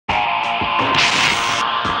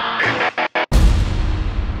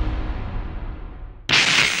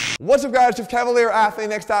What's up, guys? Jeff Cavaliere,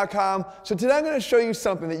 AthleanX.com. So today I'm going to show you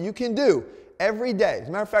something that you can do every day. As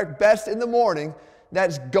a matter of fact, best in the morning,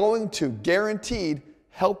 that's going to guaranteed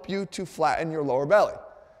help you to flatten your lower belly.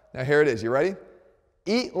 Now here it is. You ready?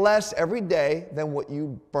 Eat less every day than what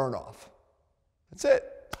you burn off. That's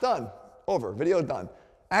it. It's done. Over. Video done.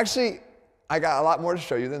 Actually, I got a lot more to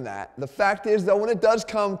show you than that. The fact is, though, when it does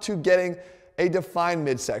come to getting a defined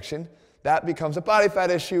midsection, that becomes a body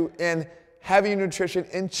fat issue, and having your nutrition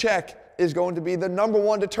in check is going to be the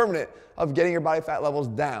 #1 determinant of getting your body fat levels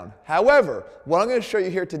down. However, what I'm going to show you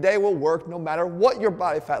here today will work no matter what your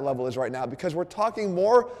body fat level is right now, because we're talking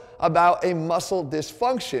more about a muscle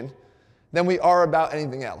dysfunction than we are about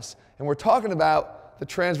anything else. And we're talking about the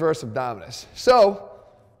transverse abdominis. So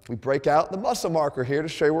we break out the muscle marker here to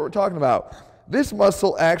show you what we're talking about. This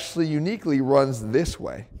muscle actually uniquely runs this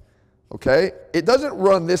way. Okay? It doesn't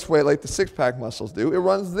run this way like the six-pack muscles do. It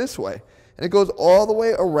runs this way. And it goes all the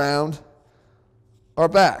way around our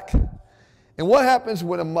back. And what happens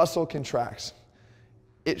when a muscle contracts?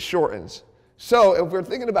 It shortens. So if we're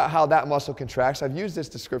thinking about how that muscle contracts, I've used this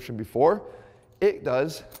description before, it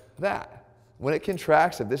does that. When it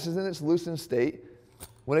contracts, if this is in its loosened state,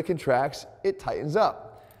 when it contracts, it tightens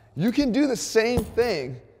up. You can do the same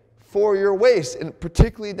thing for your waist, and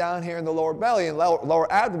particularly down here in the lower belly and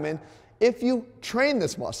lower abdomen, if you train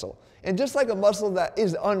this muscle. And just like a muscle that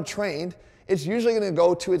is untrained, it's usually going to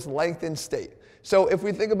go to its lengthened state. So if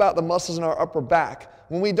we think about the muscles in our upper back,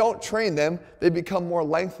 when we don't train them, they become more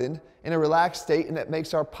lengthened in a relaxed state, and it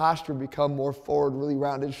makes our posture become more forward, really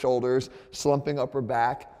rounded shoulders, slumping upper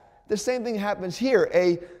back. The same thing happens here.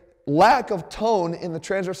 A lack of tone in the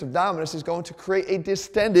transverse abdominis is going to create a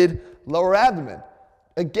distended lower abdomen.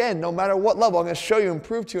 Again, no matter what level, I'm going to show you and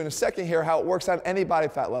prove to you in a second here how it works on any body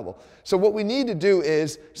fat level. So what we need to do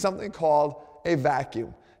is something called a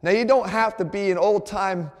vacuum. Now, you don't have to be an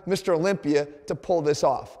old-time Mr. Olympia to pull this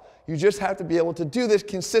off. You just have to be able to do this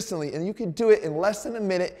consistently, and you can do it in less than a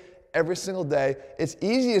minute every single day. It's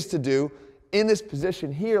easiest to do in this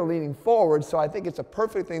position here, leaning forward, so I think it's a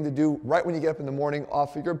perfect thing to do right when you get up in the morning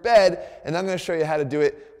off of your bed, and I'm going to show you how to do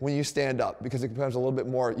it when you stand up, because it becomes a little bit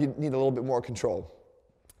more, you need a little bit more control.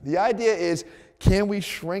 The idea is, can we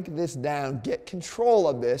shrink this down, get control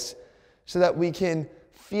of this so that we can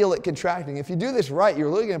feel it contracting? If you do this right, you're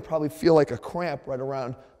really going to probably feel like a cramp right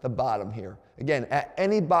around the bottom here. Again, at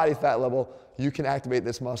any body fat level, you can activate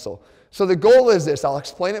this muscle. So the goal is this. I'll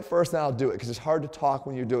explain it first, then I'll do it, because it's hard to talk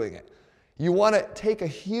when you're doing it. You want to take a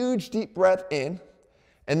huge deep breath in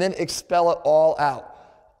and then expel it all out.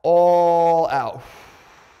 All out.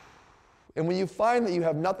 And when you find that you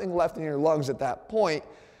have nothing left in your lungs at that point,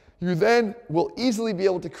 you then will easily be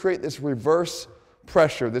able to create this reverse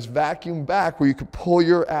pressure, this vacuum back where you can pull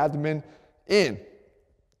your abdomen in.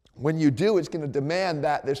 When you do, it's going to demand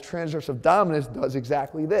that this transverse abdominis does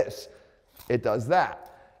exactly this. It does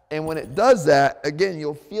that. And when it does that, again,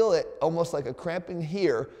 you'll feel it almost like a cramping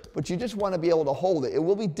here, but you just want to be able to hold it. It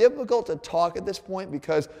will be difficult to talk at this point,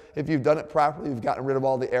 because if you've done it properly, you've gotten rid of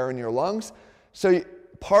all the air in your lungs. So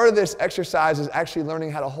part of this exercise is actually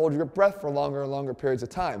learning how to hold your breath for longer and longer periods of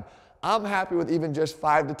time. I'm happy with even just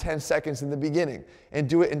 5 to 10 seconds in the beginning, and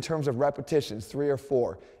do it in terms of repetitions, 3 or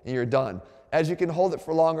 4, and you're done. As you can hold it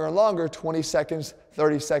for longer and longer, 20 seconds,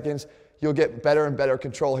 30 seconds, you'll get better and better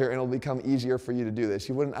control here, and it'll become easier for you to do this.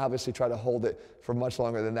 You wouldn't obviously try to hold it for much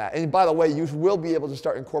longer than that. And by the way, you will be able to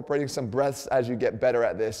start incorporating some breaths as you get better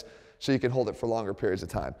at this, so you can hold it for longer periods of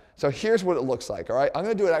time. So here's what it looks like, all right? I'm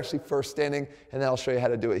going to do it actually first standing, and then I'll show you how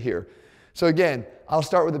to do it here. So again, I'll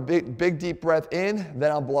start with a big deep breath in,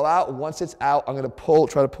 then I'll blow out. Once it's out, I'm going to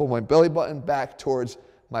try to pull my belly button back towards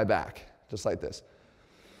my back, just like this.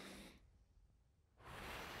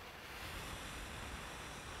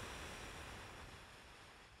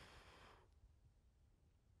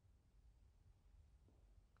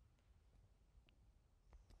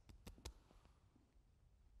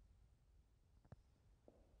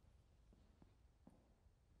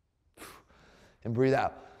 And breathe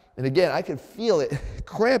out. And again, I can feel it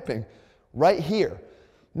cramping right here.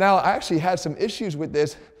 Now, I actually had some issues with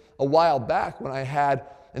this a while back when I had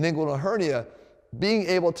an inguinal hernia. Being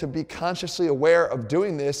able to be consciously aware of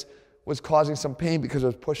doing this was causing some pain, because I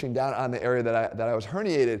was pushing down on the area that I was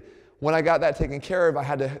herniated. When I got that taken care of, I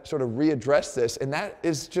had to sort of readdress this. And that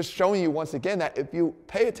is just showing you once again that if you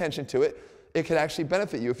pay attention to it, it can actually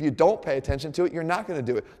benefit you. If you don't pay attention to it, you're not going to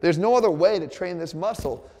do it. There's no other way to train this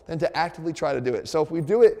muscle than to actively try to do it. So if we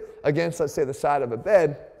do it against, let's say, the side of a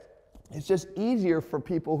bed, it's just easier for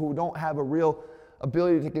people who don't have a real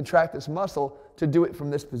ability to contract this muscle to do it from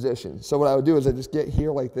this position. So what I would do is I just get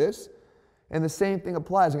here like this, And the same thing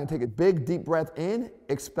applies. I'm going to take a big, deep breath in,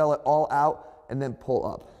 expel it all out, and then pull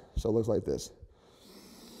up. So it looks like this.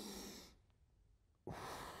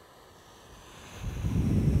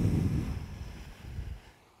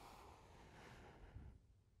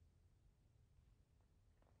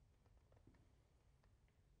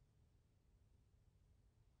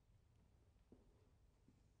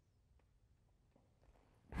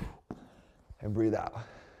 And breathe out.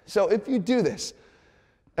 So if you do this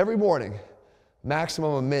every morning,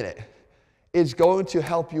 maximum a minute, it's going to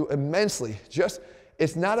help you immensely.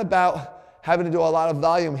 It's not about having to do a lot of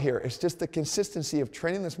volume here. It's just the consistency of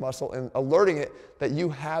training this muscle and alerting it that you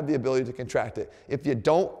have the ability to contract it. If you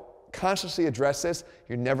don't consciously address this,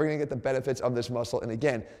 you're never going to get the benefits of this muscle. And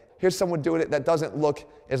again, here's someone doing it that doesn't look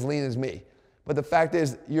as lean as me. But the fact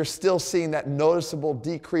is, you're still seeing that noticeable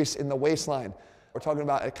decrease in the waistline. We're talking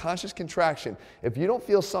about a conscious contraction. If you don't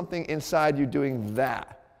feel something inside you doing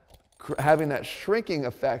that, having that shrinking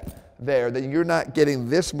effect there, then you're not getting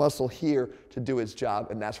this muscle here to do its job,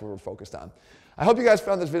 and that's what we're focused on. I hope you guys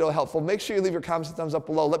found this video helpful. Make sure you leave your comments and thumbs up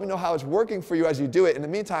below. Let me know how it's working for you as you do it. In the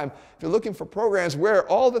meantime, if you're looking for programs where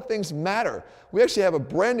all the things matter, we actually have a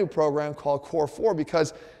brand new program called Core 4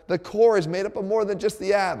 because the core is made up of more than just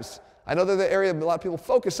the abs. I know they're the area a lot of people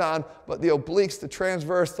focus on, but the obliques, the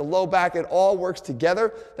transverse, the low back, it all works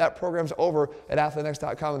together. That program's over at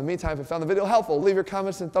athleanx.com. In the meantime, if you found the video helpful, leave your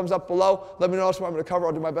comments and thumbs up below. Let me know what you want me to cover.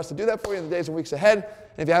 I'll do my best to do that for you in the days and weeks ahead.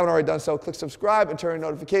 And if you haven't already done so, click subscribe and turn on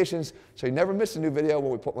notifications so you never miss a new video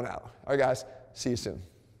when we put one out. All right, guys, see you soon.